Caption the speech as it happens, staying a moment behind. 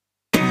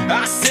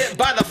I sit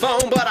by the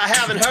phone, but I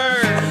haven't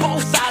heard.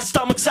 Both sides,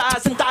 stomach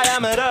size and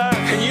diameter.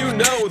 And you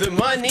know the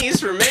money's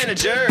for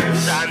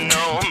managers. I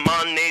know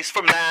money's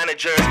for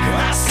managers.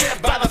 I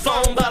sit by the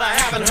phone, but I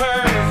haven't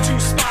heard. 2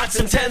 spots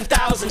and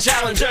 10,000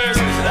 challengers.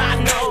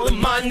 I know the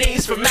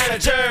money's for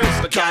managers,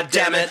 but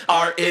goddamn it,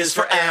 art is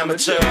for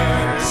amateurs.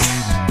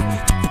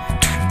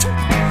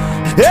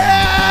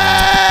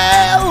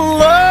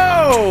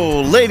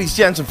 Hello, ladies,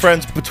 gents, and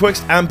friends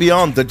betwixt and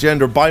beyond the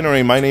gender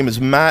binary. My name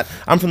is Matt.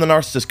 I'm from the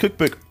Narcissist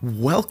Cookbook.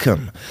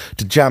 Welcome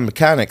to Jam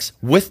Mechanics.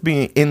 With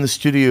me in the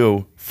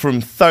studio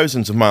from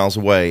thousands of miles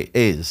away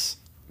is...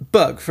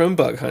 Bug from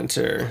Bug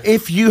Hunter.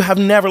 If you have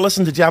never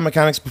listened to Jam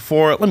Mechanics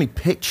before, let me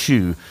pitch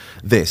you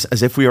this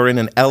as if we are in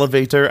an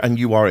elevator and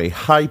you are a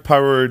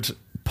high-powered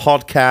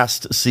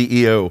podcast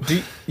CEO.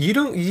 Do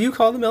you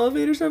call them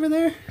elevators over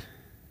there?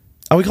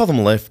 Oh, we call them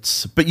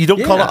lifts, but you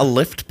don't call it a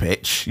lift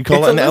pitch. You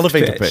call it an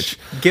elevator pitch.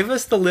 Give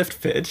us the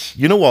lift pitch.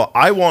 You know what?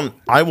 I'm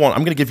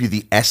going to give you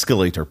the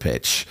escalator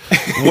pitch.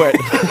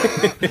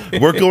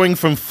 We're going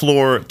from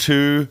floor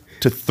 2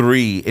 to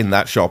 3 in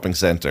that shopping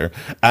center,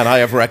 and I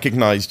have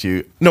recognized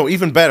you. No,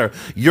 even better.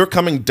 You're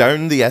coming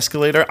down the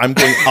escalator. I'm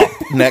going up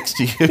next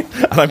to you,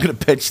 and I'm going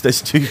to pitch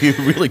this to you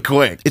really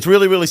quick. It's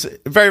really, really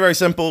very, very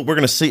simple. We're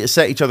going to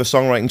set each other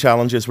songwriting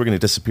challenges. We're going to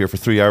disappear for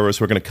 3 hours.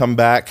 We're going to come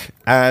back,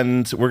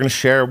 and we're going to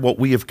share what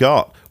we have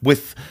got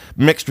with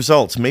mixed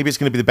results. Maybe it's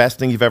going to be the best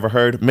thing you've ever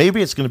heard.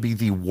 Maybe it's going to be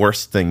the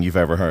worst thing you've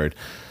ever heard.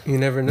 You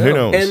never know. Who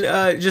knows?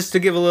 And just to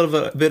give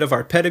a bit of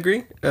our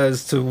pedigree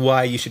as to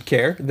why you should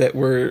care that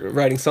we're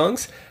writing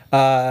songs,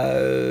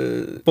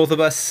 both of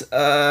us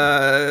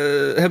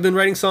have been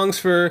writing songs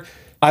for...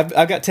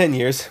 I've got 10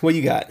 years. What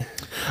you got?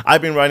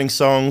 I've been writing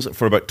songs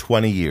for about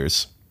 20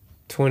 years.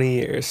 20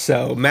 years.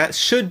 So Matt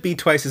should be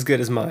twice as good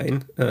as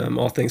mine,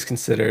 all things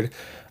considered.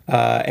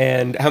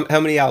 And how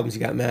many albums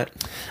you got, Matt?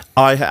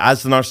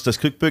 As the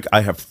Narcissist Cookbook,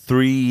 I have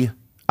 3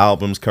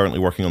 albums, currently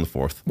working on the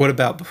 4th. What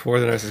about before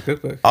the Narcissist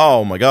Cookbook?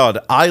 Oh my God,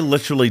 I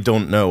literally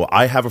don't know.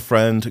 I have a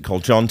friend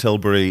called John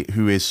Tilbury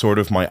who is sort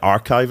of my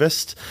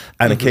archivist,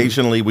 and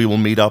occasionally we will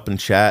meet up and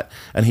chat,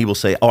 and he will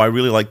say, "Oh, I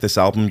really like this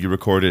album you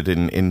recorded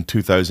in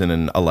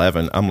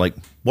 2011. I'm like,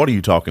 "What are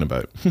you talking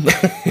about?"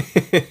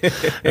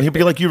 And he'll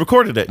be like, "You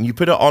recorded it and you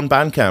put it on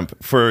Bandcamp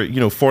for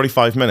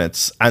 45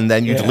 minutes and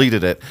then you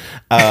deleted it."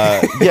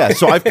 Yeah,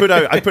 so I've put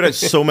out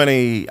so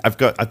many. I've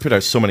put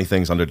out so many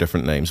things under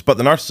different names, but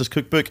the Narcissist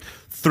Cookbook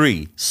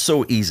 3,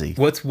 so easy.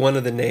 What's one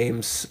of the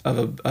names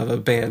of a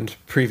band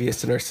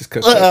previous to Narcissist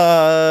Cookbook?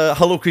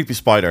 Hello Creepy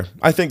Spider.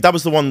 I think that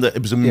was the one that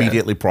it was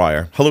immediately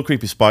prior. Hello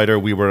Creepy Spider.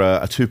 We were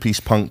a 2-piece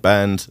punk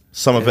band.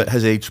 Some of it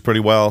has aged pretty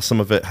well. Some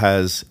of it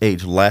has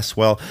aged less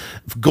well.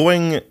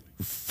 Going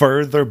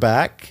further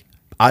back,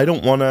 I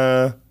don't want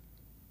to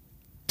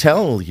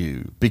tell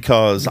you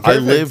because I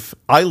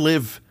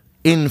live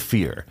in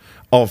fear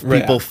of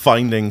people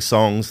finding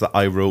songs that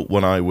I wrote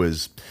when I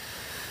was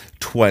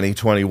 20,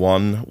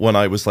 21, when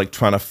I was like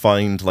trying to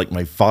find like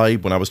my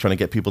vibe, when I was trying to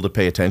get people to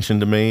pay attention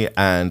to me,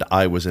 and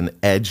I was an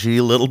edgy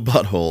little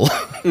butthole.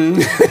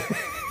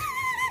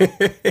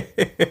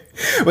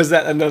 Was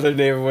that another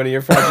name of one of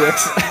your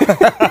projects?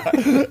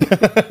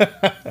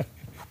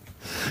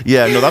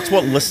 Yeah, no, that's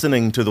what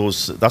listening to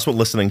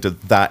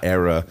that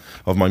era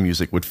of my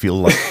music would feel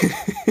like.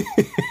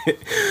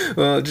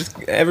 Well,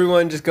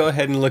 everyone go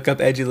ahead and look up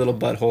Edgy Little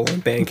Butthole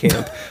on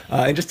Bandcamp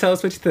and just tell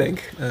us what you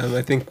think.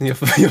 I think you'll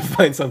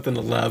find something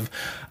to love.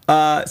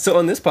 So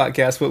on this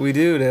podcast, what we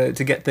do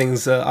to get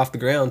things off the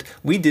ground,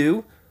 we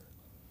do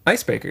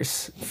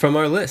icebreakers from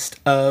our list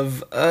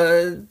of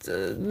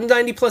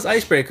 90 plus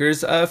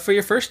icebreakers for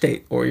your first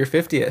date or your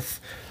 50th.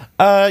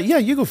 Yeah,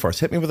 you go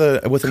first. Hit me with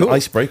an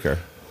icebreaker.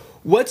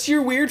 What's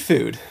your weird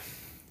food?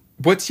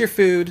 What's your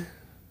food?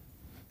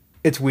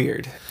 It's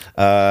weird.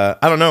 I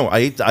don't know.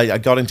 I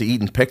got into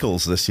eating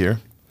pickles this year.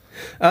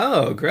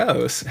 Oh,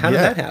 gross. How did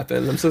that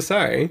happen? I'm so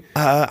sorry.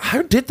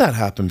 How did that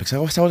happen? Because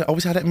I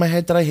always had it in my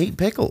head that I hate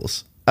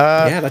pickles.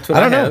 That's what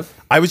I don't know.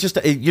 I was just,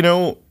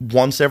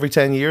 once every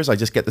 10 years, I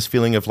just get this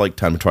feeling of like,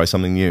 time to try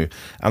something new.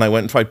 And I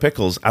went and tried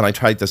pickles, and I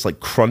tried this like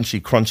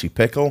crunchy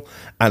pickle,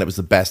 and it was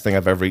the best thing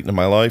I've ever eaten in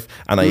my life.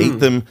 And I ate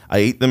them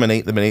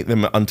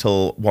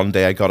until one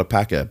day I got a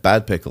pack of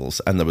bad pickles,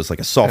 and there was like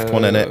a soft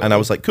one in it, and I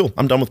was like, cool,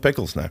 I'm done with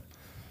pickles now.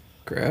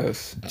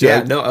 Gross.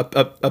 Yeah, no,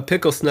 a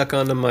pickle snuck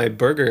onto my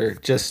burger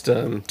just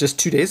 2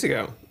 days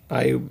ago.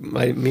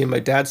 Me and my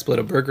dad split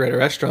a burger at a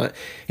restaurant.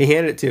 He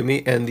handed it to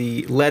me, and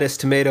the lettuce,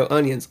 tomato,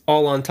 onions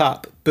all on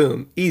top.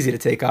 Boom, easy to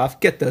take off.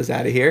 Get those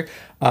out of here.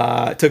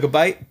 Took a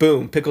bite.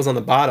 Boom, pickles on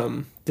the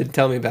bottom. Didn't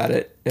tell me about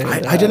it. And,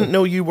 I didn't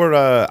know you were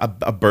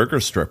a burger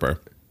stripper.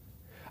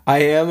 I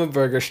am a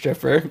burger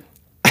stripper.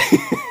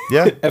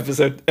 Yeah.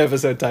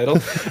 episode title.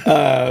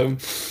 So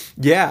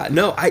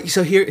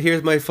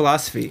here's my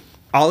philosophy.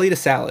 I'll eat a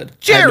salad.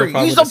 Jerry,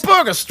 he's a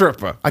burger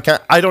stripper.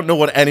 I don't know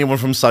what anyone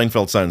from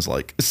Seinfeld sounds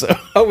like. So.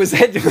 Oh, was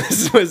that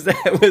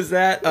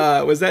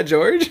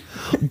George?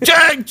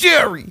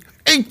 Jerry.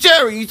 Hey,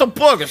 Jerry, he's a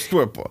burger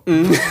stripper.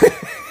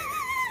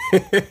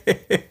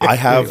 I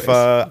have.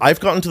 I've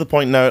gotten to the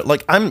point now.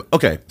 Like I'm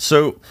okay.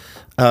 So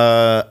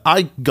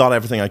I got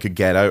everything I could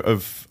get out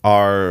of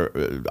our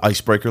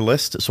icebreaker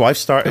list. So I've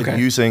started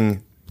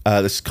using.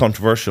 This is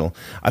controversial.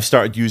 I've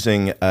started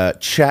using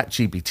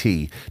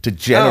ChatGPT to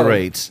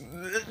generate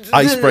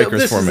icebreakers for me.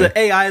 This is an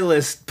AI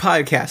list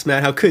podcast,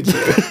 Matt. How could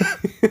you?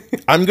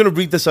 I'm going to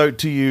read this out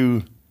to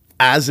you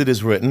as it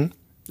is written.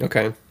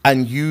 Okay.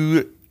 And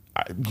you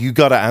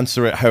got to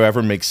answer it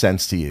however makes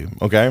sense to you,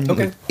 okay?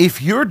 Okay.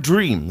 If your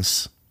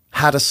dreams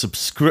had a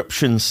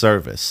subscription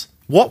service,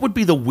 what would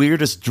be the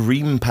weirdest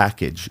dream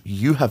package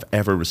you have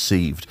ever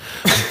received?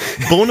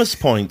 Bonus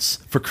points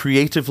for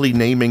creatively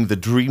naming the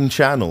dream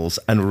channels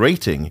and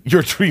rating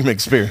your dream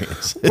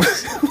experience.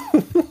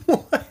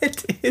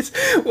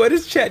 What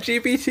is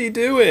ChatGPT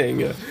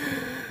doing?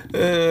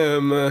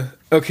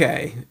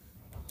 Okay.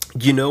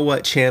 You know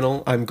what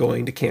channel I'm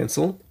going to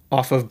cancel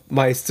off of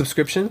my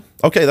subscription?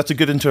 Okay, that's a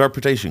good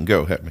interpretation.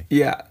 Go, hit me.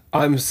 Yeah,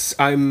 I'm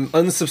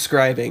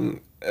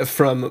unsubscribing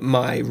from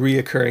my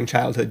reoccurring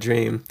childhood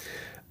dream,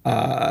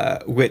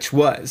 which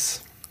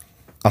was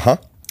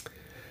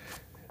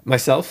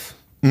myself,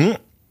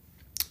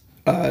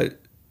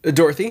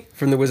 Dorothy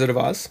from The Wizard of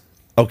Oz,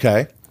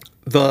 Okay.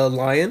 the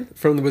Lion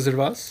from The Wizard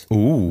of Oz,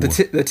 Ooh.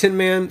 the Tin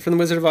Man from The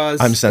Wizard of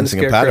Oz, I'm sensing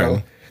and a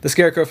pattern. The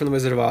Scarecrow from The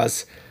Wizard of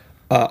Oz.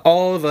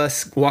 All of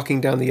us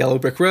walking down the yellow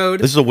brick road.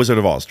 This is a Wizard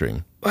of Oz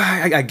dream.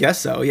 I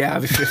guess so, yeah.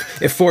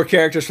 If 4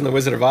 characters from The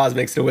Wizard of Oz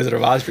makes it a Wizard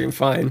of Oz dream,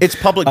 fine. It's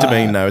public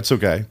domain now. It's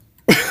okay.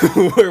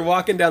 We're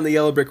walking down the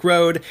yellow brick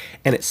road,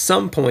 and at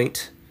some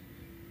point,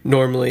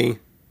 normally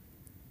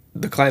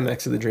the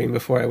climax of the dream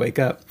before I wake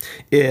up,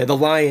 the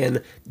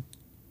lion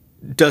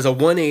does a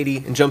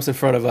 180 and jumps in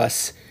front of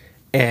us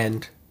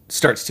and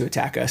starts to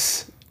attack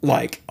us.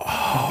 Like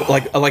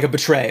a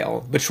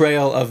betrayal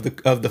of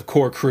the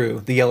core crew,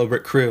 the yellow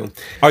brick crew.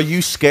 Are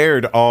you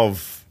scared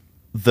of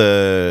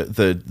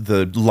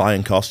the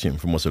lion costume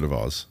from Wizard of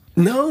Oz?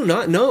 No,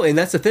 and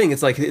that's the thing.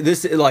 It's like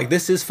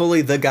this is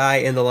fully the guy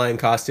in the lion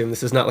costume.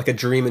 This is not like a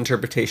dream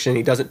interpretation.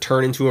 He doesn't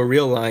turn into a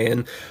real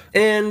lion,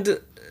 and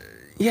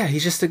yeah,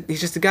 he's just a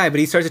guy. But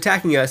he starts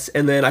attacking us,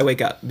 and then I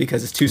wake up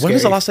because it's too scary. When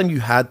was the last time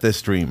you had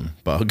this dream,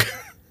 Bug?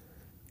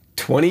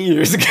 20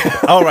 years ago.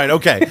 All right,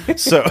 okay,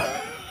 so.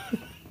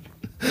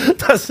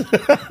 That's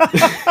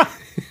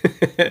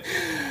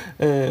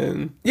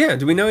yeah,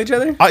 do we know each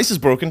other? Ice is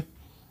broken.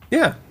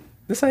 Yeah,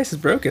 this ice is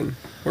broken.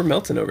 We're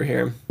melting over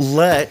here.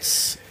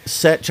 Let's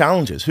set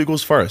challenges. Who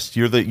goes first?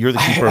 You're the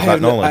keeper of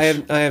that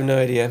knowledge. I have no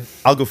idea.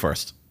 I'll go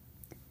first.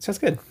 Sounds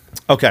good.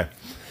 Okay.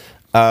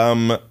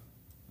 Mine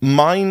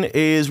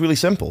is really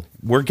simple.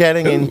 We're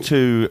getting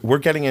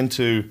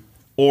into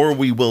or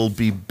we will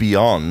be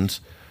beyond.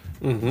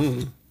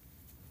 Mm-hmm.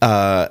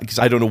 Because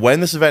I don't know when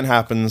this event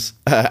happens,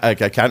 I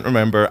can't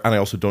remember, and I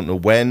also don't know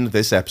when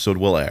this episode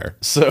will air.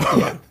 So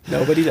yeah,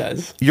 nobody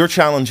does. Your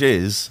challenge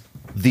is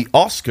the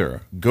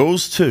Oscar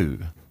goes to.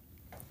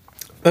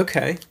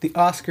 Okay, the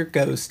Oscar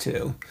goes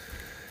to.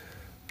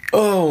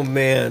 Oh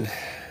man,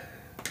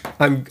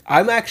 I'm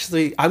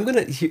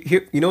gonna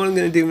here. You know what I'm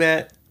gonna do,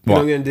 Matt? You know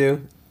what I'm gonna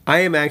do? I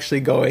am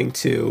actually going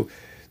to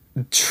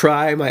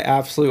try my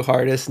absolute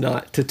hardest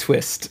not to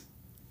twist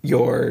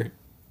your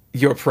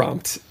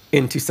prompt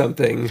into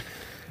something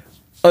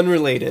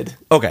unrelated.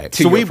 Okay,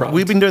 so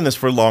we've been doing this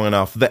for long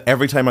enough that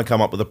every time I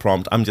come up with a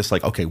prompt, I'm just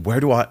like, okay,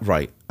 where do I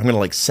write? I'm gonna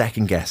like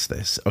second guess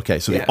this. Okay,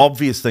 so the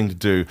obvious thing to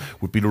do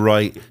would be to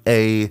write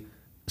a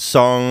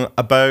song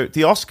about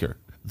the Oscars.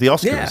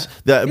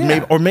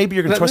 Maybe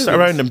you're going to twist it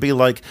around and be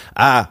like,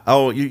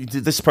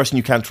 this person,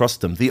 you can't trust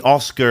them. The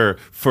Oscar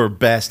for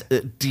best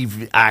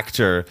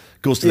actor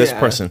goes to this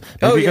person.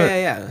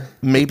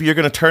 Maybe you're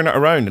going to turn it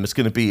around and it's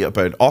going to be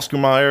about Oscar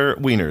Mayer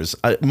wieners.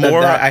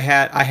 I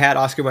had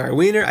Oscar Mayer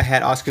wiener. I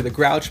had Oscar the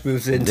Grouch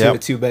moves into a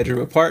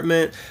 2-bedroom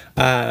apartment.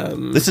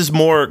 This is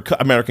more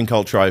American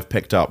culture I've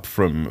picked up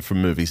from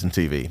movies and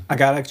TV. I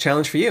got a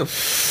challenge for you.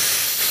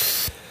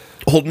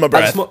 Holding my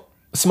breath.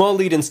 Small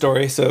lead-in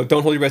story, so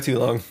don't hold your breath too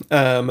long.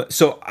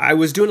 So I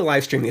was doing a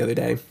live stream the other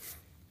day,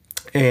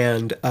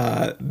 and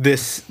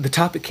the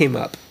topic came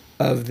up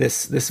of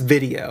this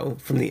video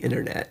from the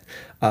internet.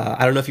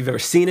 I don't know if you've ever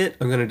seen it.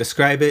 I'm going to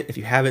describe it. If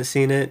you haven't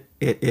seen it,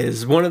 it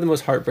is one of the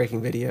most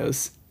heartbreaking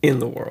videos in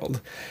the world.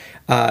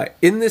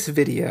 In this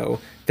video,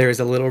 there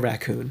is a little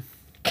raccoon,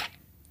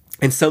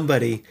 and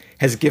somebody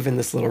has given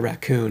this little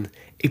raccoon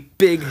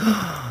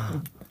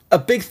a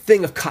big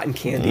thing of cotton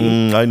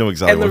candy. I know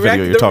exactly what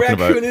video you're talking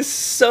about. The raccoon is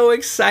so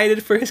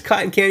excited for his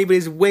cotton candy,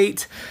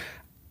 but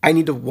I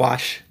need to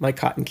wash my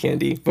cotton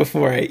candy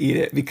before I eat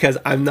it because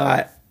I'm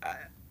not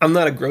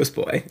a gross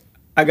boy.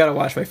 I gotta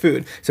wash my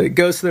food. So he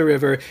goes to the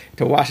river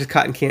to wash his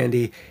cotton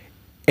candy,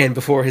 and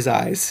before his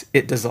eyes,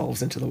 it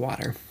dissolves into the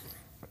water.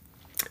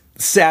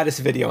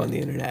 Saddest video on the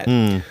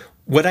internet.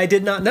 What I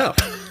did not know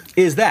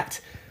is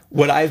that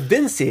what I've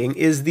been seeing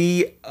is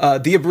the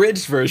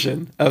abridged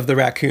version of the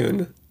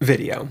raccoon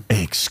video.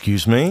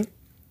 Excuse me?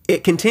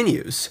 It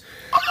continues.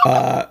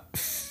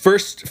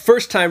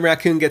 First time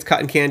raccoon gets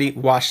cotton candy,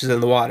 washes it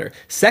in the water.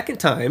 Second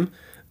time,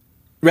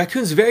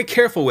 Raccoon's very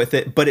careful with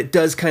it, but it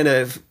does kind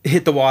of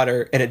hit the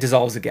water and it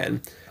dissolves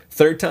again.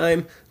 Third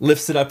time,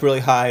 lifts it up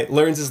really high,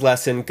 learns his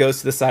lesson, goes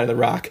to the side of the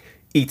rock,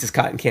 eats his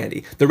cotton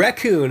candy. The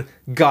raccoon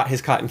got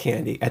his cotton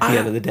candy at the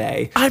end of the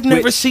day. I've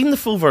never seen the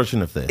full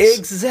version of this.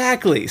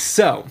 Exactly.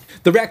 So,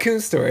 the raccoon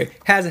story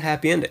has a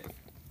happy ending.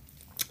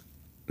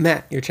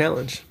 Matt, your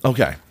challenge.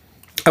 Okay.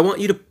 I want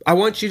you to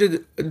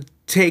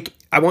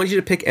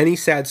pick any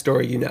sad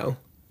story you know.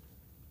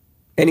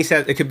 Any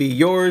sad, it could be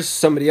yours,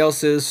 somebody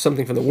else's,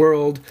 something from the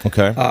world.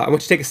 Okay. I want you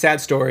to take a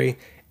sad story,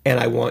 and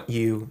I want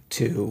you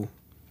to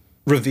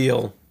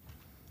reveal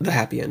the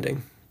happy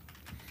ending.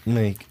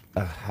 Make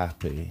a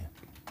happy.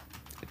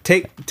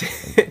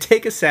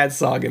 Take a sad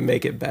song and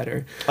make it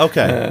better.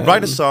 Okay.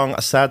 Write a song,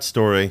 a sad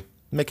story,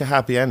 make a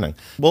happy ending.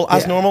 Well,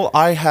 as normal,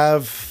 I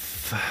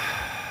have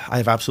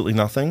absolutely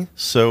nothing,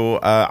 so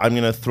I'm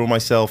going to throw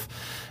myself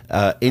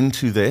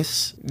into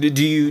this.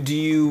 Do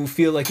you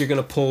feel like you're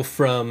going to pull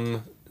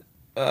from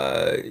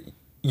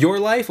your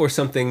life or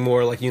something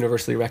more like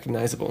universally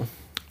recognizable?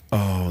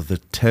 Oh, the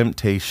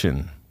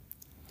temptation.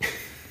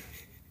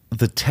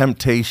 The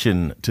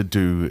temptation to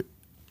do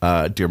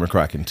Dear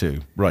McCracken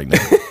 2 right now.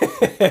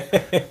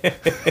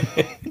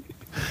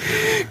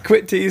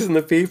 Quit teasing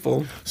the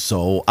people.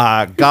 So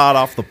I got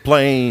off the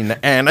plane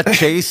and I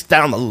chased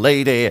down the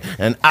lady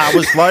and I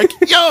was like,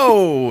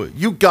 yo,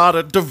 you got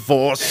a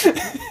divorce.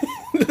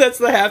 That's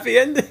the happy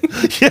ending.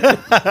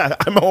 Yeah,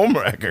 I'm a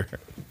homewrecker.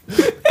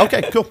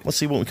 Okay, cool. Let's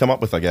see what we come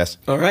up with, I guess.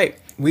 All right.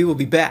 We will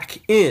be back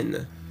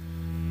in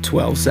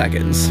 12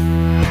 seconds.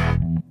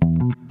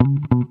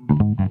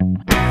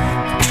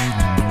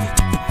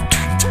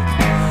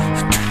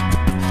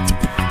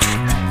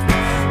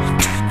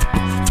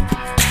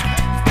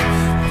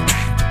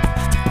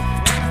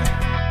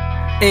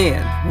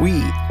 And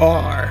we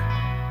are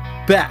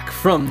back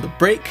from the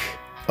break.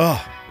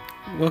 Oh,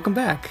 Welcome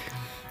back.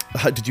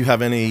 did you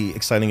have any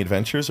exciting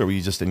adventures, or were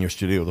you just in your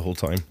studio the whole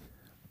time?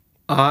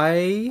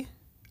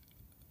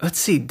 Let's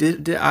see.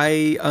 Did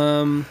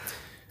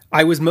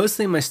I was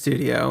mostly in my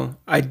studio.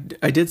 I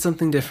did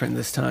something different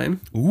this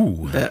time.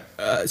 Ooh.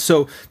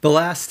 So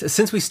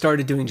since we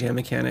started doing Jam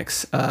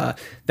Mechanics,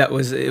 it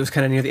was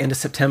kind of near the end of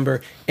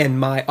September, and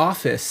my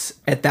office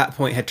at that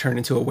point had turned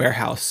into a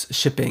warehouse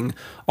shipping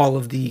all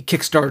of the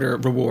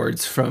Kickstarter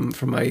rewards from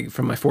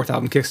my fourth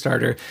album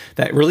Kickstarter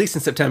that released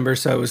in September.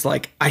 So it was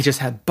like I just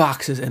had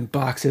boxes and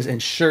boxes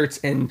and shirts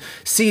and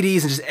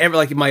CDs and just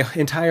my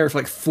entire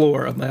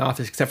floor of my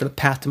office except for the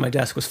path to my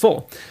desk was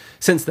full.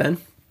 Since then,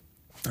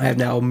 I have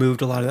now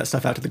moved a lot of that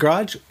stuff out to the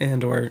garage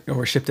and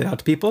or shipped it out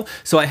to people.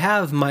 So I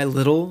have my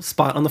little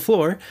spot on the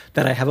floor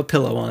that I have a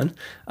pillow on.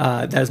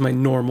 That is my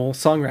normal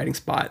songwriting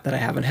spot that I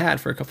haven't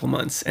had for a couple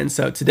months. And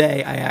so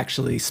today I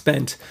actually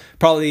spent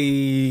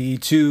probably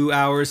 2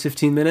 hours,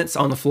 15 minutes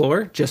on the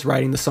floor just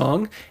writing the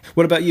song.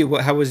 What about you?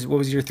 What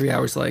was your 3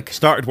 hours like?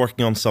 Started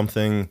working on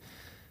something.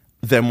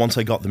 Then once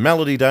I got the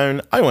melody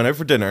down, I went out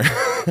for dinner.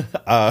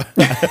 I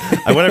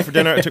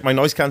took my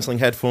noise-cancelling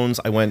headphones.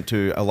 I went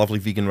to a lovely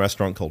vegan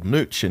restaurant called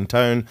Nooch in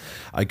town.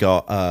 I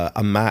got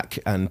a mac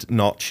and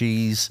not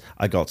cheese.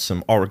 I got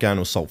some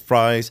oregano salt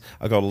fries.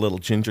 I got a little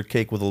ginger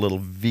cake with a little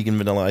vegan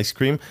vanilla ice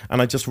cream. And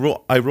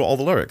I wrote all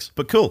the lyrics.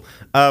 But cool.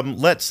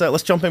 Let's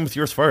jump in with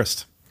yours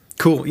first.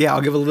 Cool. Yeah,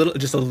 I'll give a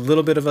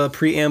little bit of a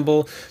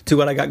preamble to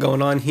what I got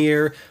going on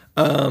here.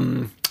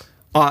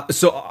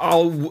 So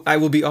I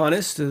will be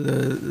honest.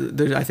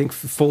 I think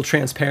full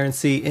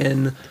transparency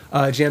in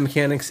Jam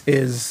Mechanics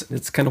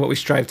it's kind of what we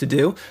strive to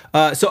do.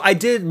 So I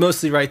did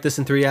mostly write this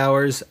in 3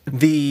 hours.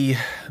 The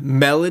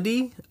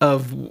melody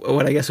of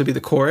what I guess would be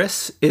the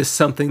chorus is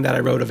something that I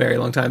wrote a very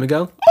long time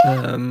ago.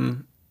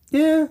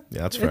 Yeah,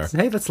 that's fair.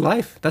 Hey, that's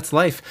life. That's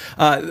life.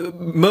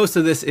 Most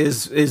of this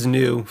is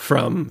new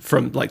from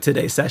like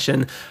today's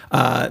session.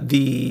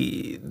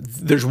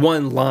 There's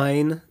one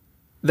line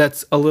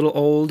that's a little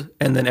old,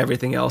 and then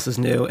everything else is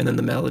new, and then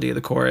the melody of the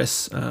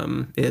chorus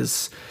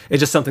is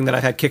just something that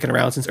I've had kicking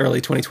around since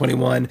early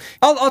 2021.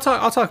 I'll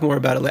talk more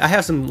about it later. I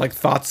have some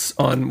thoughts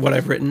on what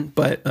I've written,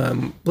 but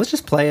let's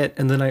just play it,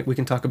 and then we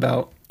can talk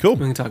about cool.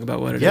 We can talk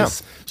about what it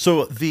is.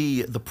 So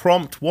the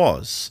prompt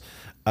was,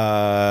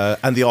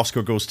 and the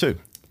Oscar goes to,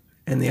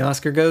 and the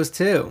Oscar goes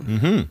to.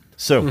 Mm-hmm.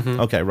 So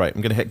okay, right. I'm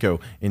gonna hit go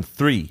in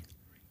 3,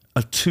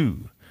 a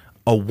 2,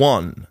 a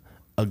 1,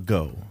 a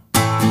go.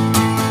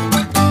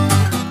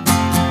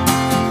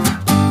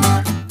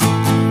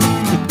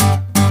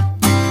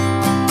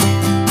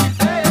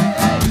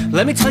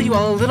 Let me tell you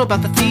all a little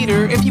about the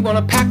theater. If you want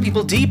to pack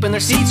people deep in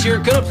their seats, you're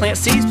gonna plant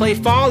seeds, play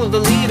follow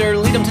the leader,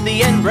 lead them to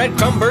the end,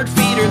 breadcrumb bird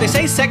feeder. They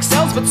say sex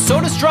sells, but so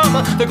does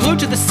drama. They're glued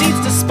to the seats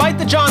despite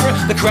the genre.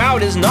 The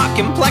crowd is not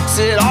complex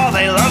at all.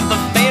 They love the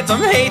phantom,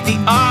 hate the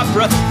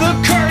opera. The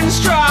curtains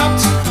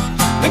dropped,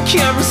 the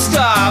camera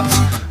stopped.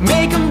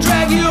 Make them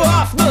drag you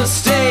off the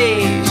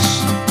stage.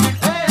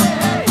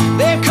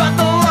 They've cut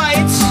the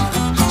lights,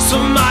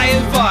 so my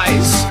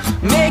advice,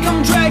 make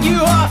them drag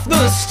you off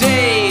the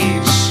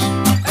stage.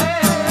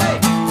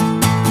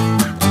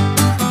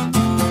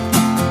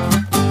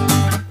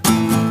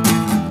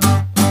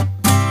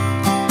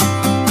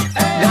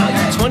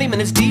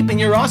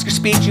 your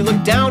speech. You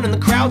look down and the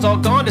crowd's all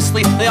gone to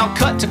sleep. They all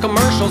cut to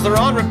commercials, they're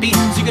on repeat,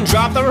 so you can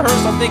drop the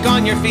rehearsal, think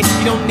on your feet.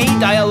 You don't need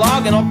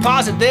dialogue, and I'll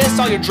posit this: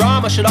 all your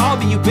drama should all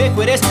be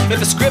ubiquitous. If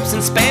the script's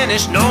in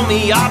Spanish, no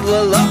me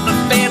habla. Love the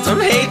phantom,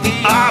 hate the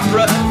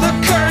opera. The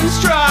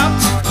curtains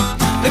dropped,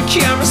 the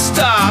camera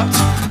stopped.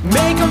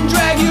 Make them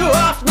drag you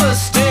off the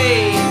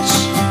stage.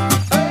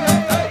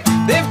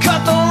 They've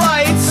cut the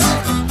lights,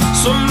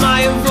 so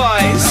my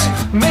advice: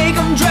 make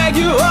them drag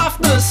you off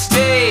the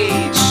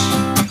stage.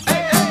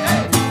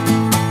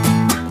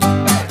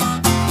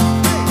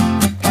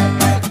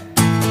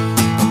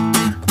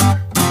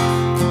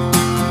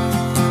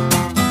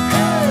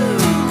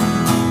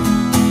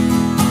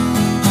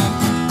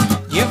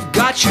 You've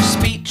got your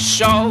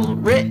speech all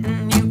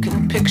written, you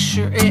can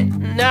picture it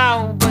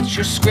now, but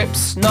your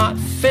script's not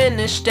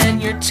finished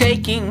and you're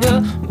taking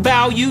a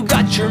bow. You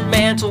got your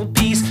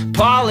mantelpiece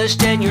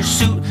polished and your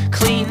suit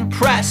clean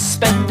pressed,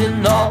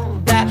 spending all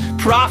that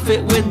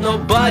profit with no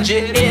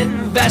budget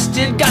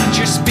invested. Got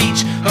your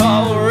speech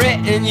all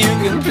written, you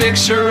can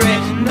picture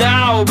it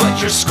now, but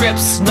your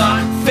script's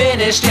not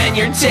finished and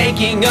you're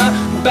taking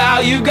a bow.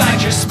 You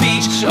got your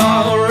speech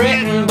all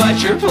written,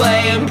 but you're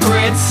playing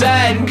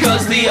pretend,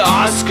 'cause the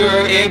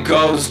Oscar it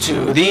goes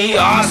to, the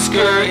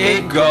Oscar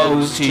it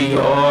goes to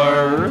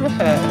your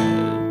head.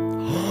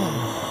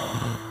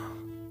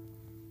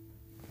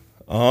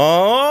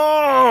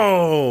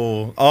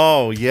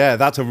 Oh, yeah,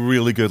 that's a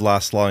really good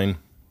last line.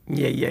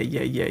 Yeah.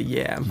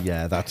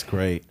 Yeah, that's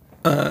great.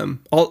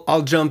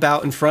 I'll jump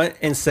out in front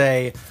and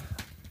say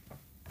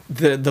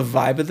the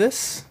vibe of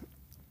this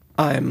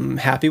I'm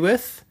happy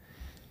with.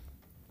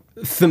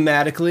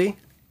 Thematically,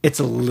 it's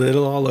a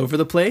little all over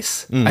the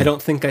place. I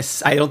don't think I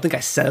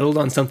settled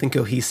on something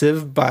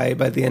cohesive by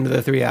the end of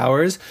the 3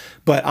 hours,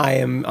 but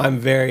I'm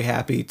very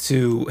happy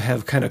to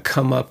have kind of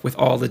come up with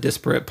all the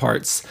disparate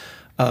parts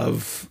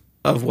of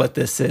what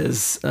this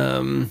is.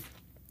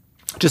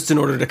 Just in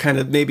order to kind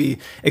of maybe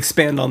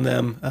expand on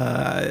them.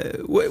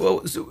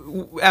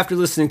 After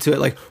listening to it,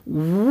 like,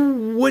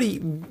 what do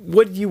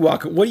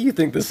you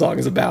think this song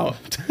is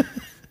about?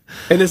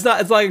 And it's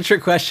not a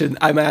trick question.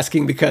 I'm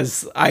asking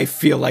because I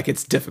feel like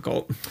it's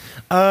difficult.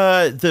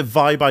 The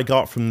vibe I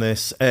got from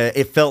this,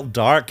 it felt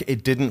dark.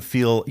 It didn't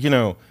feel,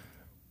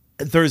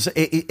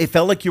 it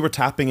felt like you were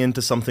tapping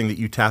into something that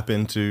you tap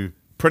into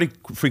pretty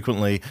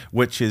frequently,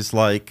 which is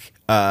like,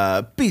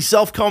 be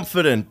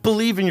self-confident,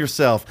 believe in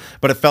yourself.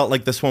 But it felt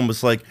like this one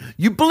was like,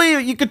 you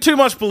get too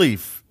much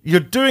belief. You're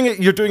doing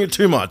it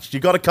too much. You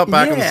got to cut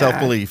back on the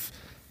self-belief.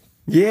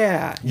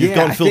 Yeah. You've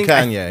gone full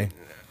Kanye.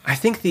 I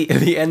think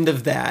the end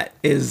of that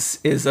is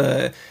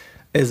kind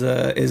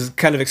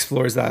of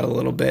explores that a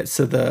little bit.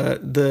 So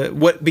the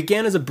what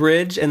began as a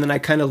bridge, and then I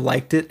kind of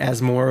liked it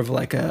as more of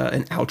like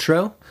an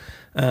outro.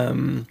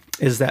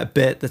 Is that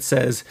bit that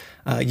says,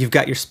 you've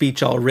got your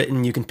speech all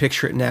written, you can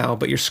picture it now,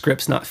 but your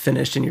script's not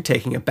finished and you're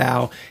taking a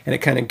bow. And it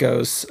kind of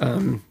goes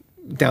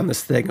down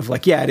this thing of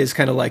like, yeah, it is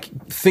kind of like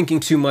thinking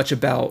too much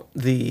about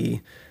the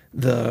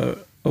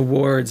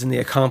awards and the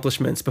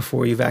accomplishments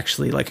before you've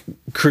actually like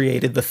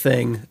created the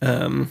thing.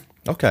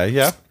 Okay,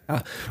 yeah.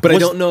 But I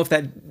don't know if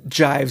that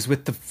jives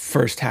with the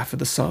first half of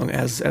the song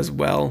as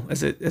well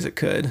as it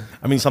could.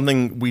 I mean,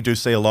 something we do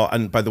say a lot,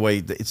 and by the way,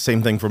 it's the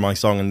same thing for my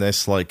song and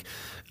this, like,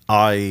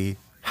 I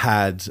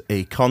had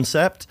a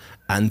concept,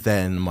 and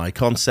then my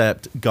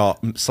concept got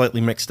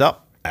slightly mixed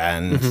up,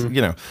 and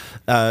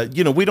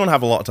we don't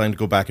have a lot of time to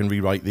go back and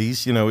rewrite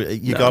these.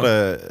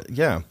 Gotta,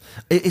 yeah.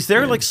 Is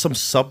there like some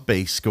sub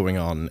bass going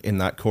on in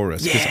that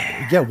chorus?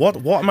 Yeah. What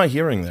am I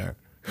hearing there?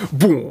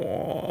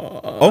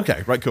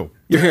 Okay, right, cool.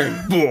 You're hearing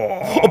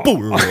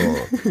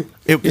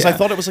because I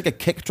thought it was like a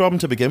kick drum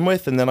to begin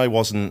with, and then I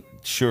wasn't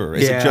sure.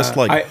 Is it just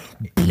like?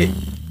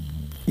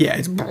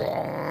 It's.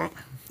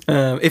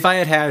 If I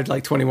had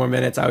like 20 more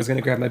minutes, I was going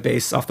to grab my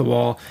bass off the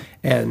wall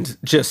and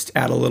just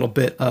add a little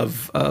bit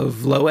of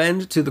low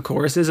end to the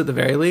choruses at the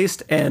very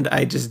least, and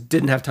I just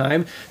didn't have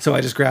time, so I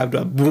just grabbed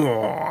a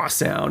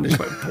sound and just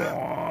went.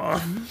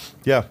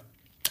 Yeah,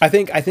 I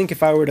think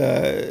if I were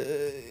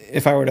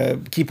to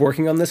keep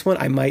working on this one,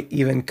 I might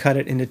even cut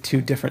it into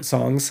 2 different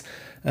songs.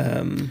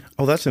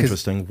 That's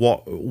interesting.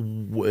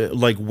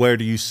 Where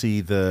do you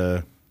see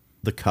the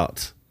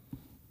cut?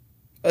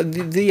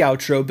 The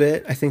outro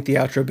bit. I think the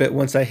outro bit,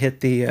 once I hit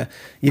the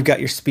you've got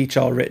your speech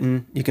all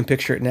written, you can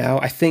picture it now.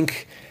 I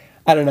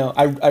don't know.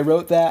 I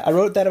wrote that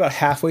about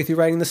halfway through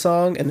writing the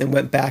song, and then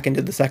went back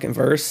into the second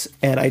verse,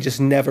 and I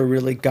just never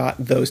really got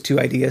those 2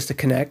 ideas to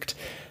connect.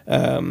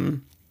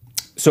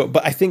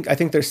 But I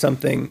think there's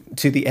something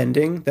to the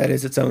ending that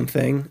is its own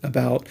thing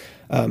about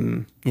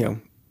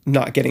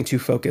not getting too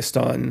focused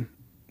on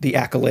the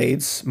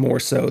accolades more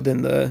so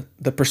than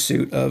the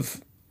pursuit of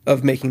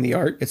making the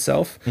art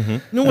itself.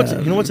 You know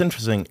what's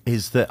interesting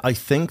is that I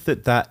think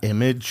that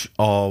image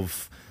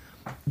of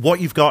what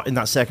you've got in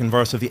that second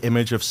verse of the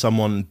image of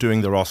someone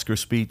doing their Oscar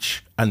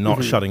speech and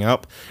not shutting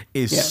up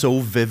is so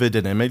vivid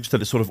an image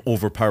that it sort of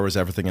overpowers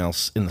everything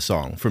else in the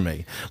song for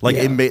me. Like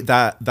it made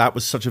that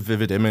was such a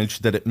vivid image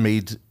that it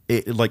made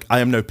it like I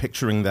am now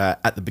picturing that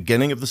at the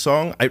beginning of the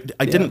song. I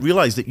didn't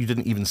realize that you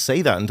didn't even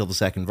say that until the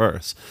second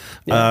verse.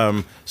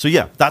 So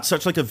yeah, that's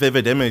such like a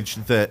vivid image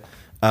that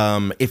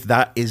if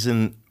that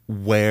isn't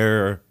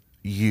where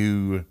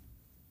you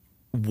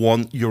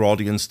want your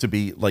audience to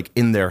be like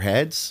in their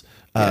heads,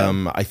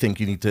 I think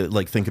you need to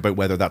like think about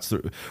whether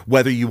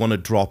whether you want to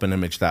drop an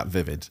image that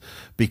vivid,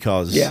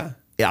 because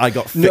I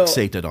got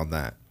fixated on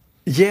that.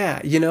 Yeah,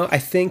 you know, I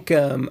think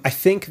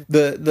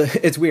the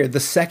it's weird. The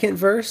second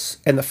verse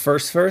and the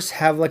first verse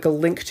have like a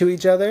link to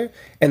each other,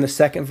 and the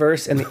second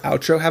verse and the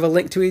outro have a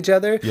link to each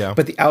other. Yeah.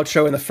 But the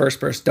outro and the first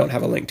verse don't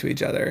have a link to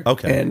each other.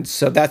 Okay. And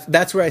so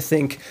that's where I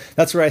think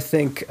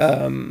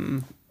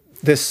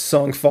this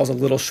song falls a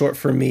little short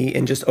for me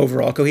in just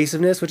overall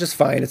cohesiveness, which is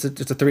fine. It's a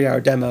 3-hour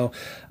demo.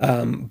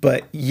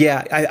 But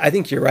yeah, I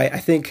think you're right. I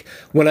think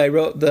when I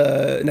wrote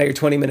now you're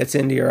 20 minutes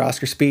into your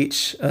Oscar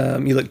speech,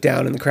 you look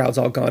down and the crowd's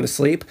all gone to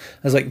sleep.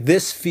 I was like,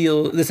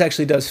 this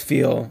actually does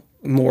feel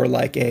more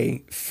like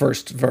a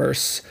first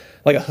verse,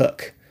 like a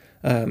hook.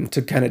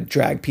 To kind of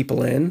drag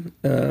people in.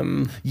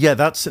 Yeah,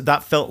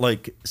 that felt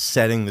like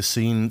setting the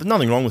scene. There's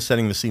nothing wrong with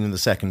setting the scene in the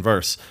second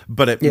verse,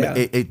 but it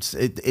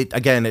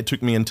again, it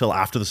took me until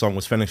after the song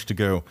was finished to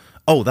go,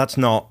 oh, that's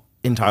not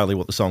entirely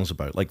what the song's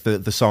about. Like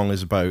the song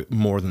is about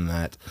more than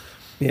that.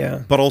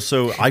 Yeah. But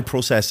also, I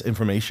process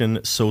information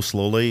so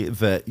slowly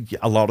that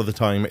a lot of the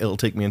time it'll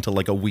take me until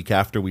like a week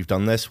after we've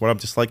done this, where I'm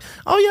just like,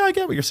 oh yeah, I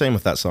get what you're saying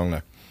with that song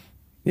now.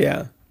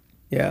 Yeah.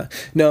 Yeah.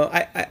 No,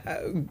 I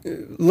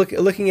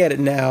looking at it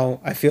now,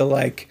 I feel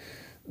like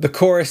the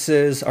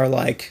choruses are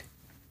like,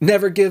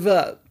 never give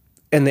up.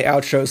 And the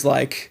outro's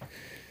like,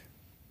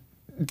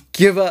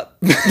 give up.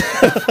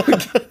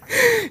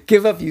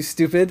 Give up, you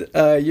stupid.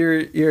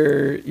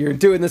 You're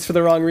doing this for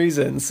the wrong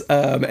reasons.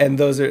 And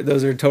those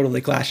are totally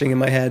clashing in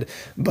my head.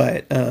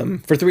 But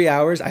for 3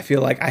 hours, I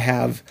feel like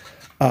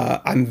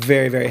I'm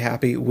very, very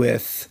happy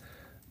with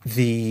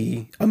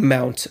the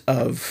amount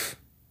of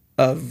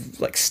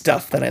like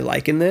stuff that I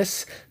like in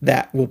this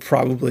that will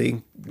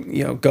probably,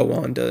 you know, go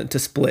on to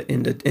split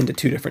into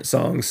 2 different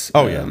songs.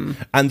 Oh yeah.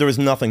 And there is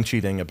nothing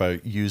cheating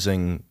about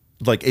using,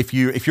 like, if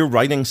you're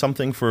writing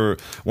something for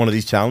one of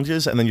these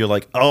challenges and then you're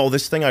like, oh,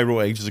 this thing I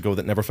wrote ages ago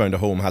that never found a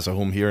home has a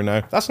home here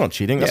now. That's not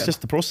cheating. That's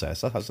just the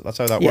process. That's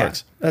how that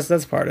works.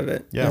 That's part of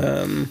it.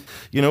 Yeah.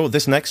 You know,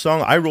 this next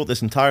song, I wrote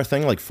this entire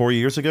thing like 4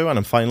 years ago, and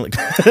I'm finally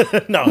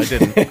no, I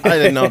didn't. I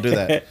did not do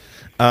that.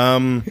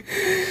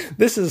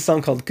 This is a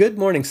song called Good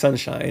Morning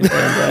Sunshine.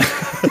 And,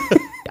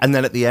 and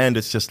then at the end,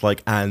 it's just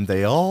like, and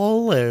they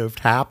all lived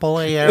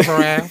happily ever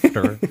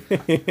after.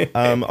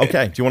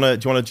 Okay, do you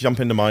want to jump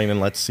into mine and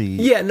let's see?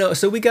 Yeah, no.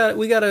 So we got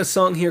a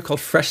song here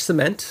called Fresh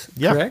Cement.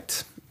 Yeah.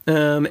 Correct.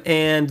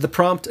 And the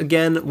prompt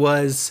again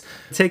was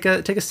take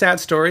a sad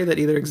story that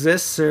either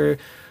exists or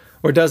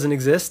doesn't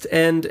exist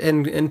and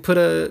put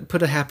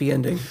a happy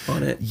ending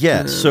on it.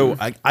 Yeah. So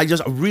I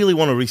just really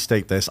want to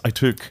restate this. I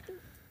took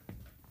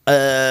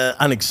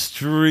an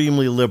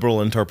extremely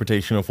liberal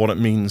interpretation of what it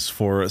means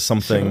for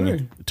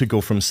something to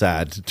go from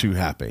sad to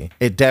happy.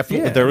 It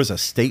definitely there is a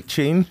state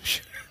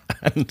change,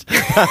 and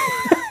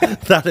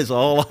that is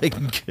all I'll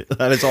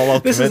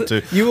commit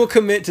to. You will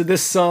commit to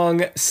this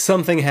song.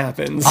 Something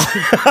happens.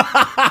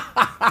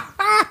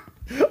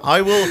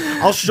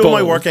 I'll show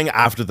my working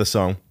after the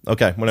song.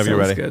 Okay, whenever you're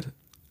ready. Good.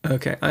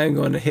 Okay, I'm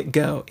going to hit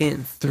go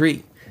in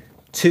 3,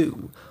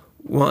 2,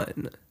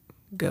 1,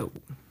 go.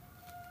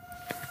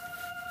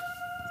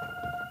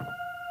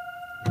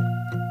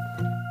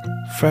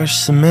 Fresh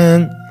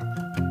cement,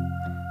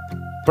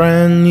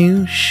 brand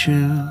new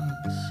shoes.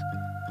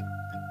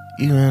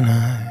 You and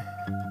I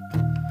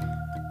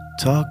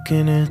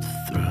talking it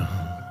through.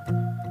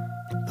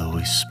 Though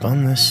we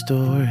spun this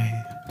story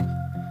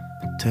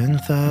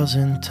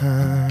 10,000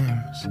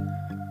 times.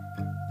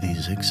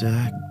 These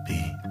exact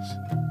beats,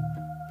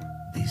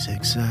 these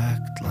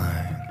exact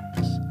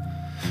lines.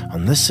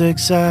 On this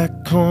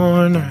exact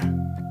corner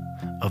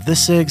of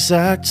this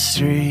exact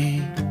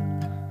street,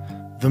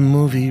 the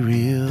movie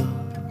reel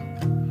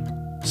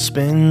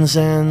spins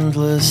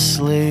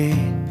endlessly.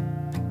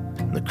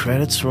 The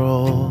credits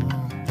roll,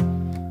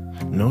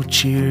 no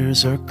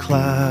cheers or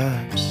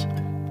claps.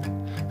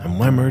 And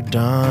when we're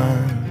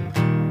done,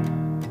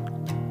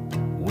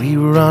 we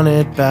run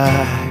it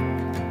back.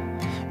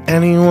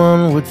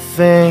 Anyone would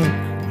think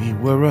we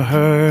were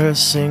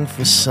rehearsing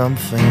for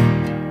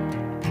something.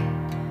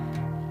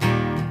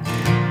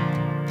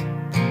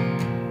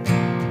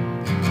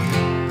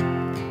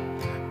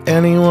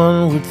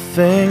 Anyone would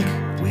think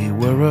we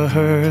were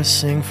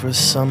rehearsing for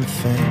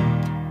something.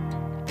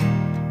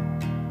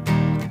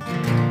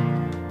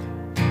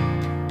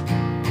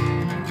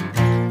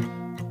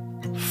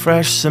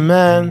 Fresh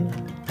cement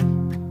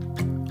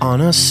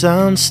on a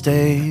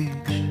soundstage.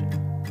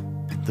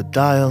 The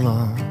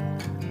dialogue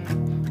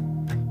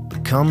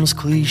becomes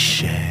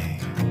cliche.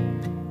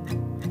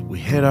 We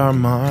hit our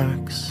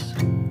marks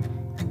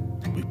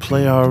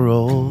play our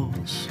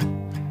roles,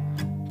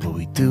 but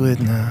we do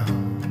it now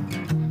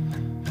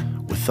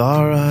with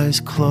our eyes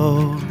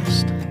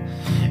closed.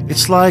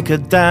 It's like a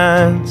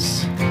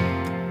dance,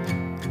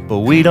 but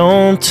we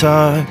don't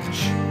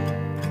touch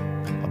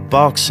a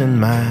boxing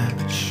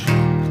match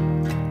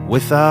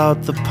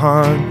without the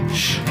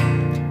punch.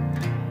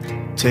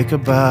 Take a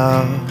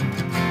bow.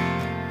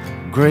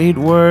 Great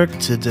work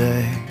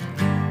today.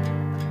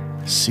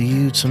 See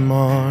you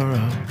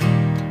tomorrow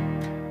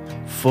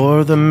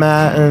for the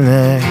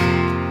matinee.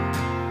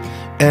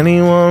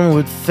 Anyone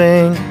would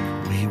think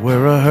we were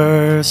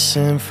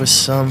rehearsing for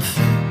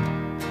something.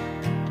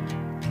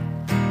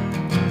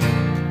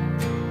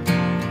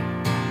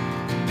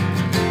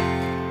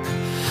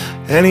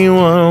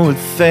 Anyone would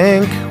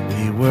think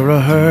we were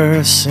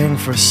rehearsing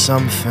for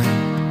something.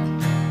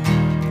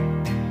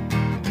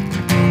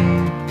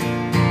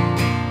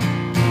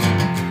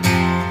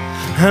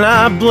 And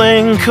I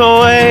blink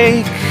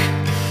awake,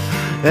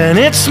 and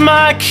it's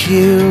my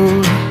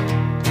cue.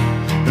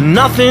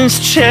 Nothing's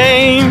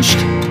changed,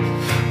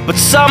 but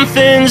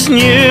something's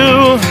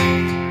new.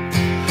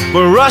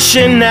 We're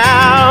rushing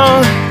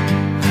now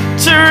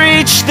to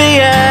reach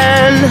the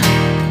end,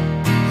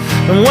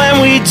 and when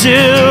we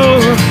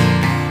do,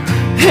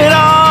 it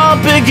all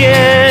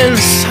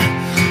begins.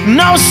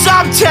 No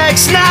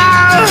subtext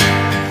now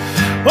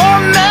or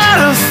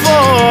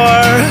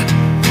metaphor.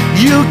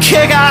 You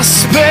kick, I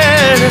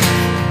spin,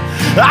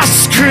 I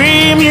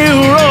scream,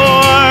 you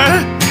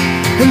roar,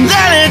 and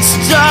then it's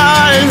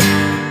done,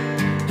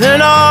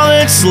 and all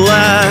that's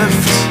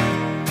left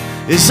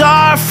is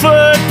our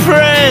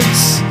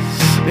footprints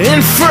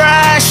in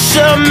fresh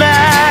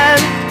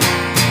cement.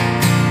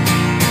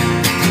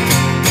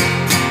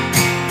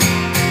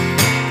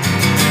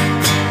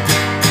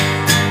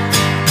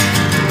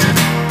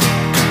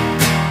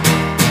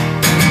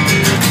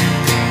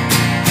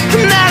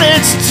 And then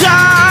it's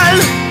done,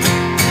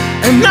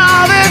 and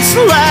all that's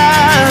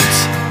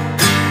left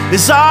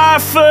is our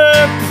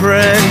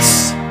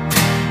footprints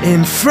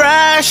in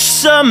fresh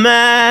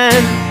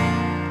cement.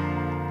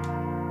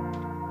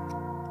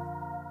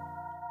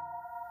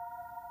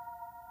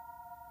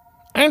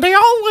 And they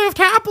all lived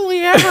happily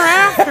ever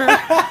after.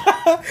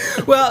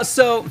 Well,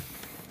 so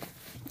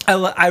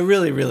I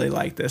really, really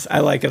like this. I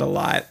like it a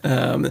lot.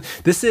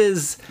 This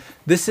is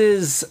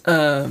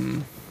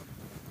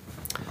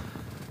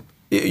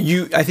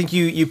I think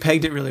you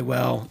pegged it really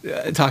well,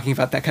 talking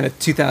about that kind of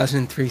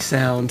 2003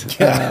 sound.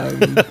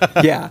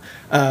 Yeah.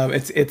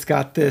 It's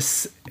got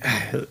this.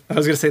 I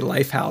was gonna say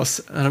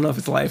Lifehouse. I don't know if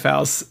it's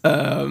Lifehouse.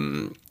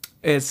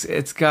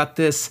 It's got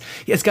this.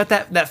 It's got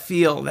that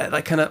feel, that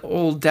like kind of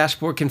old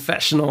Dashboard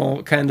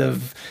Confessional kind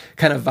of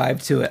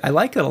vibe to it. I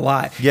like it a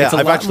lot. Yeah,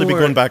 I've actually been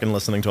going back and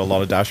listening to a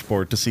lot of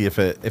Dashboard to see if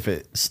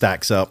it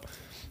stacks up.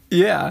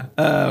 Yeah,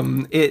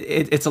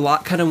 it's a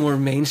lot kind of more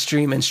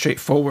mainstream and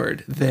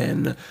straightforward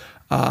than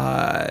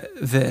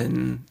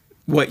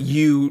what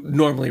you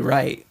normally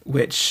write,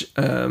 which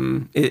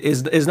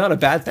is not a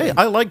bad thing. Hey,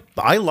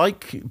 I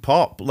like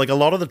pop. Like, a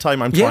lot of the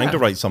time I'm trying to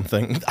write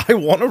something. I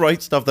want to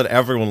write stuff that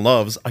everyone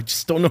loves. I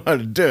just don't know how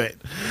to do it.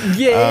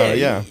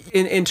 Yeah.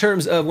 In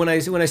terms of when I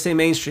say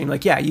mainstream,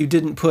 like, yeah, you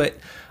didn't put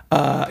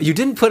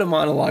a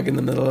monologue in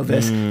the middle of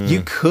this.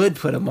 You could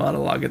put a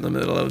monologue in the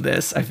middle of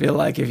this, I feel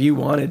like, if you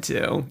wanted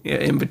to,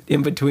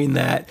 in between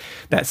that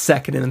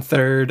second and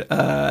third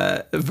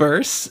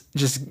verse,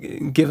 just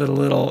give it a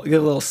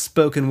little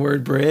spoken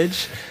word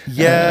bridge.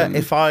 Yeah,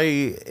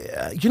 I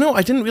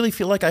didn't really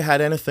feel like I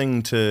had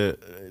anything to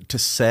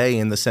say,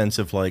 in the sense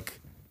of, like,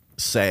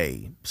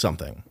 say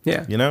something.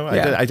 Yeah.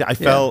 I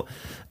felt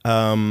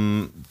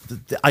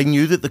I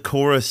knew that the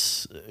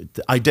chorus,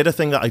 I did a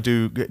thing that I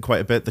do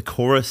quite a bit. The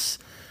chorus,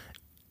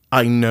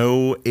 I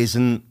know,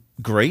 isn't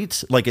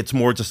great. Like, it's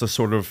more just a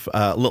sort of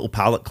little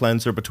palate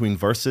cleanser between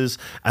verses.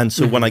 And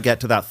so when I get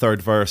to that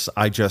third verse,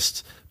 I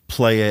just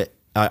play it.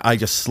 I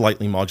just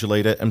slightly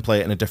modulate it and play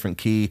it in a different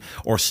key,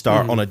 or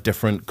start on a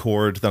different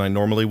chord than I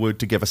normally would,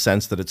 to give a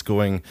sense that it's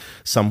going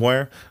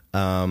somewhere.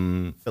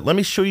 But let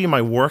me show you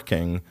my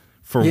working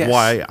for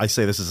why I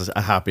say this is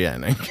a happy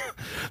ending.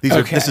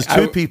 This is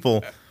two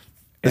people.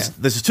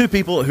 This is two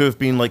people who have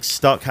been, like,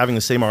 stuck having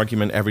the same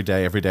argument every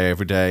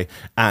day,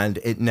 and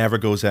it never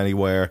goes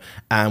anywhere.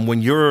 And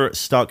when you're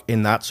stuck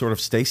in that sort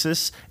of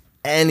stasis,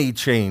 any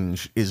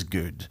change is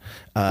good.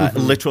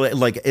 Literally,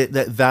 like,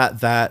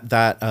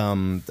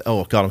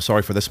 oh God, I'm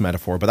sorry for this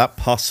metaphor, but that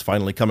pus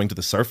finally coming to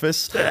the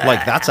surface,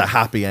 like, that's a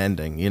happy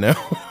ending, you know?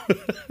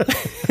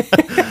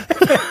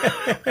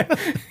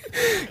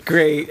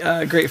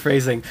 Great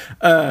phrasing.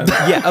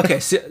 Yeah.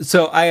 Okay.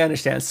 So I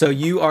understand. So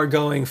you are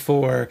going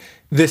for,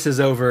 this is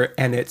over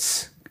and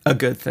it's a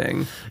good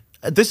thing.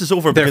 This is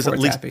over because, therefore,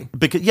 at least, happy.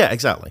 Because, yeah,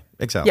 exactly.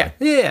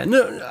 Yeah.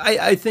 No,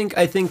 I think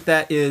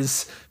that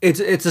is,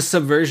 it's a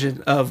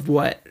subversion of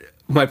what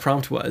my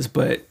prompt was,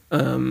 but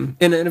in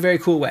a very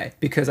cool way,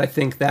 because I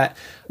think that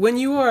when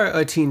you are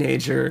a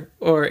teenager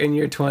or in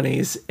your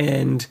 20s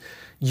and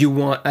you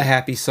want a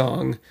happy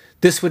song,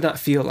 this would not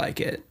feel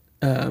like it.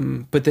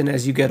 But then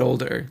as you get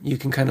older, you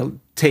can kind of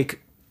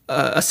take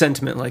a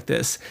sentiment like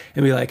this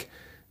and be like,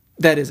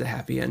 that is a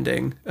happy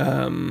ending.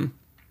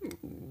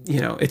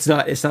 It's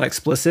not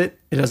explicit.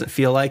 It doesn't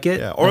feel like it.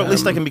 Yeah, or at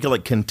least I can be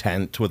like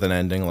content with an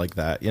ending like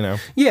that, you know?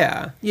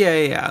 Yeah.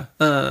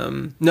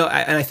 No,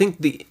 I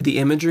think the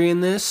imagery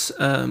in this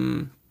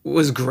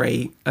was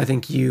great. I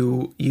think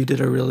you did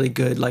a really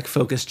good like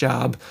focused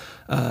job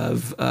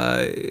of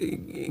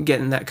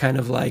getting that kind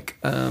of like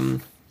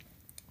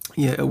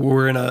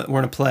we're in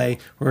a play,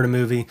 we're in a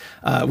movie.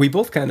 We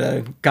both kind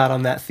of got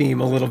on that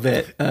theme a little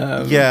bit.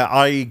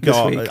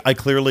 I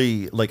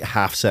clearly like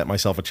half set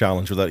myself a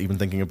challenge without even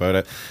thinking about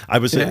it. I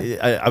was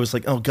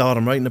like, oh God,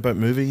 I'm writing about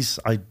movies.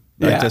 I've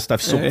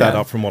soaked that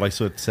up from what I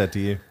said to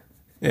you.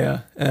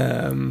 Yeah.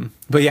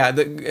 But yeah,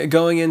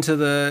 going into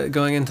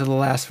the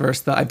last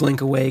verse, I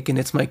blink awake and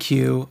it's my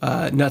cue.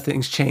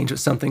 Nothing's changed, but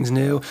something's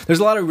new. There's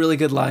a lot of really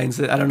good lines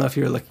that I don't know if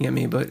you were looking at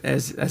me, but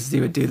as you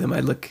would do them,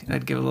 I'd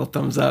give a little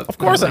thumbs up. Of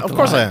course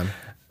I am.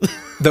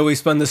 Though we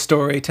spun the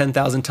story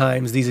 10,000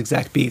 times, these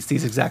exact beats,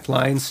 these exact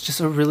lines,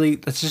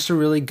 that's just a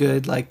really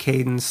good like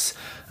cadence.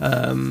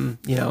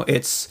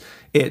 It's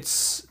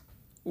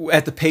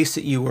at the pace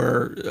that you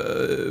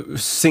were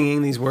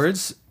singing these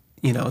words.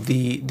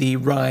 The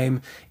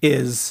rhyme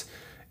is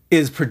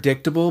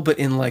predictable, but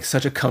in like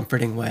such a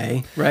comforting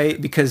way,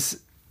 right? Because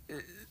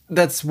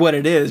that's what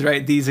it is,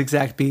 right? These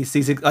exact beats,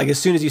 like as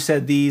soon as you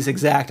said these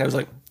exact, I was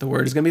like, the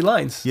word is gonna be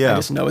lines. Yeah. I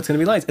just know it's gonna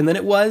be lines, and then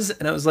it was,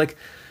 and I was like,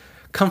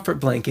 comfort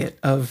blanket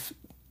of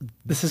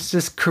this is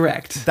just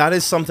correct. That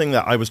is something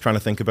that I was trying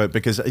to think about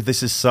because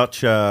this is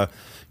such a,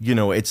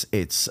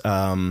 it's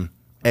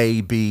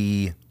A,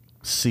 B,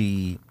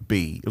 C,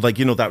 B. Like,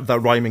 that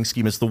rhyming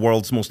scheme is the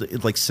world's most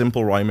like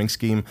simple rhyming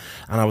scheme.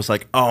 And I was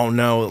like, oh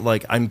no,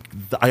 like I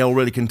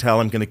already can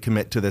tell I'm going to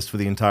commit to this for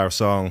the entire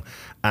song.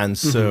 And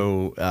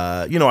so,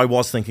 I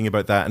was thinking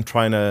about that and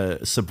trying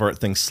to subvert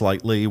things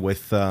slightly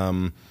with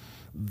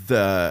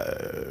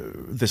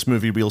this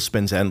movie reel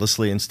spins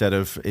endlessly instead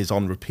of is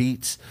on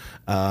repeat.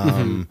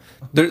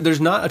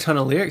 There's not a ton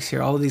of lyrics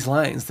here. All of these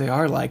lines, they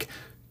are like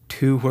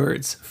 2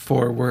 words,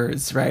 4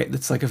 words, right?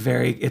 It's a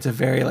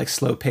very like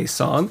slow paced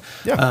song.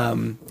 Yeah.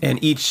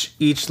 And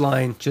each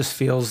line just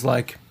feels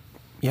like,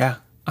 yeah,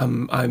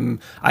 I'm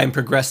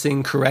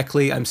progressing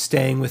correctly. I'm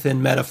staying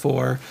within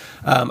metaphor.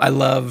 I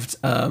loved,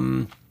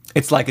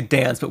 it's like a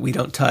dance, but we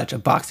don't touch, a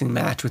boxing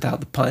match without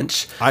the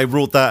punch. I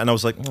wrote that and I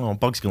was like, oh,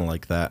 Bug's gonna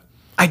like that.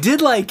 I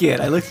did like it.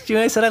 I looked at you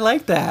and I said, I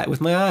like that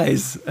with my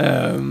eyes.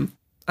 I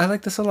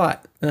like this a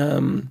lot.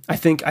 I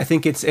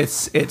think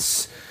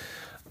it's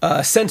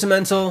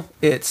sentimental.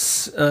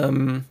 It's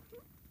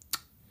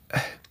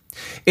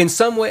in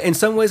some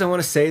ways I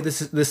want to say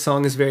this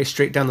song is very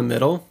straight down the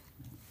middle,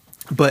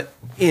 but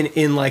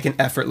in like an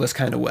effortless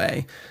kind of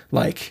way.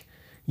 Like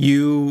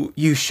you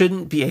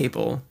shouldn't be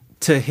able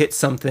to hit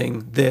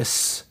something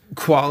this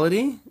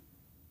quality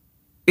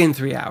in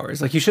 3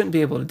 hours. Like you shouldn't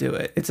be able to do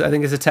it. I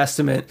think it's a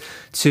testament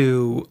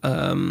to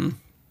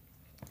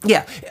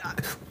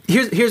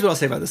Here's what I'll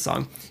say about this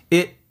song.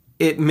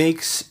 It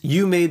makes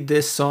you made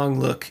this song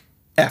look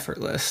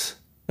effortless,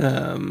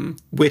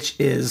 which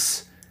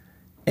is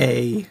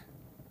a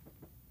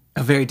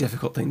very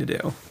difficult thing to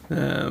do.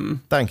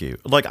 Thank you.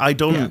 Like I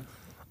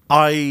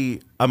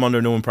am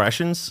under no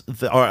impressions,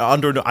 I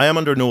am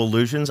under no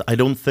illusions. I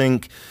don't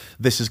think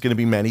this is going to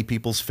be many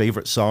people's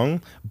favorite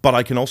song, but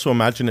I can also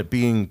imagine it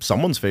being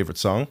someone's favorite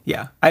song.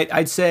 Yeah,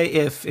 I'd say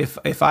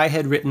if I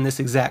had written this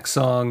exact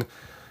song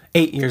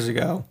 8 years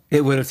ago,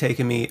 it would have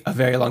taken me a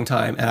very long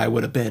time, and I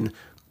would have been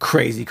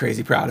crazy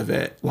proud of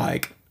it.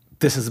 Like,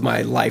 this is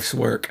my life's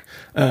work.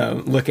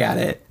 Look at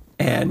it.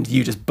 And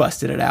you just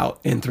busted it out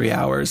in 3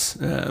 hours.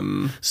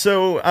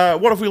 So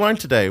what have we learned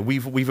today?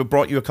 We've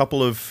brought you a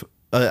couple of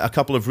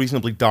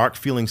reasonably dark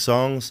feeling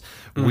songs.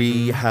 Mm-hmm.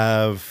 We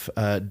have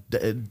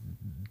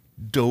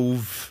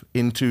dove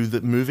into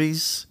the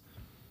movies.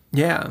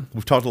 Yeah,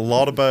 we've talked a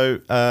lot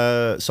about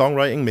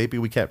songwriting. Maybe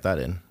we kept that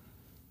in.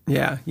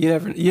 Yeah,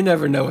 you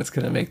never know what's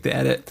gonna make the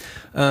edit.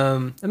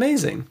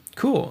 Amazing,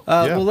 cool.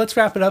 Well, let's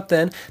wrap it up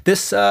then.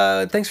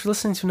 Thanks for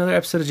listening to another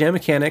episode of Jam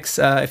Mechanics.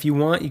 If you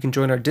want, you can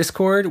join our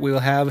Discord. We will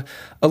have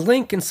a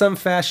link in some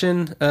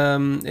fashion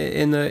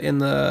in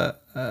the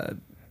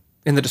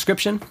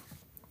description.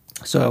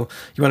 So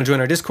you want to join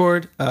our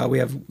Discord? We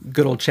have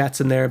good old chats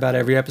in there about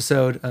every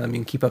episode. You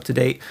can keep up to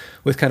date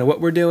with kind of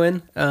what we're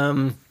doing.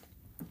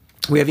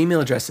 We have email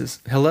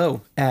addresses: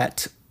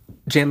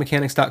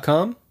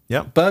 hello@jammechanics.com.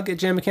 Yeah.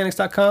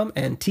 bug@jammechanics.com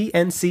and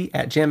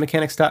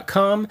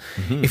tnc@jammechanics.com.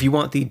 Mm-hmm. If you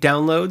want the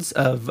downloads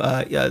of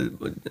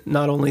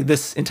not only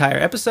this entire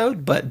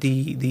episode, but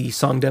the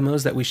song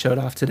demos that we showed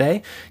off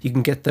today, you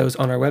can get those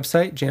on our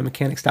website,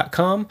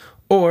 jammechanics.com,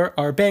 or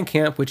our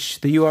Bandcamp,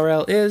 which the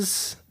URL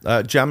is...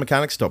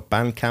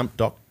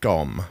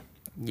 jammechanics.bandcamp.com.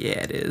 Yeah,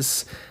 it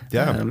is.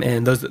 Yeah.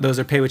 And those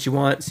are pay what you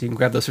want, so you can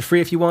grab those for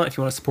free if you want. If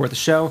you want to support the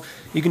show,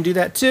 you can do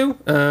that too.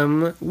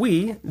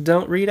 We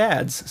don't read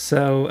ads,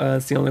 so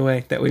it's the only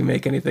way that we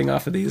make anything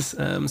off of these.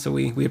 So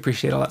we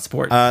appreciate all that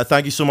support.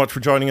 Thank you so much for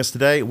joining us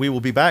today. We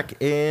will be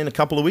back in a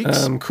couple of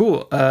weeks.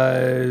 Cool.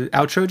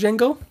 Outro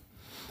jingle?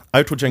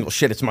 Outro jingle.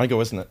 Shit, it's my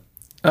go, isn't it?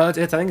 I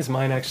think it's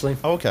mine, actually.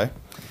 Oh, okay.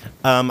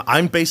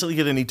 I'm basically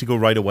going to need to go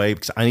right away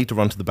because I need to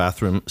run to the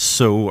bathroom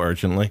so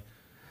urgently.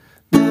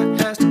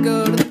 Matt has to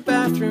go to the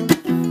bathroom,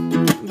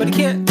 but he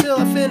can't till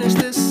I finish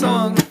this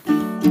song.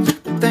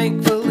 But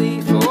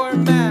thankfully for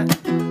Matt,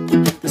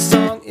 the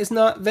song is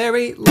not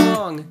very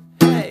long.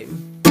 Hey.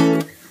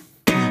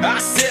 I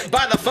sit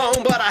by the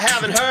phone, but I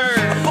haven't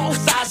heard. Both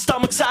sides,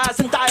 stomach size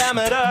and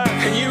diameter.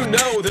 And you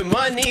know the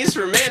money's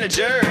for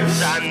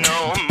managers. I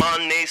know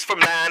money's for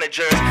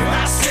managers.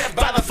 I sit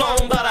by the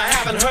phone, but I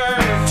haven't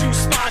heard. 2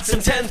 spots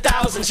and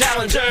 10,000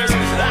 challengers.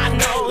 I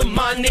know the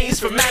money's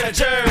for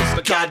managers,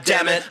 but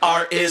goddamn it,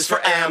 art is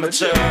for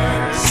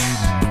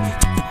amateurs.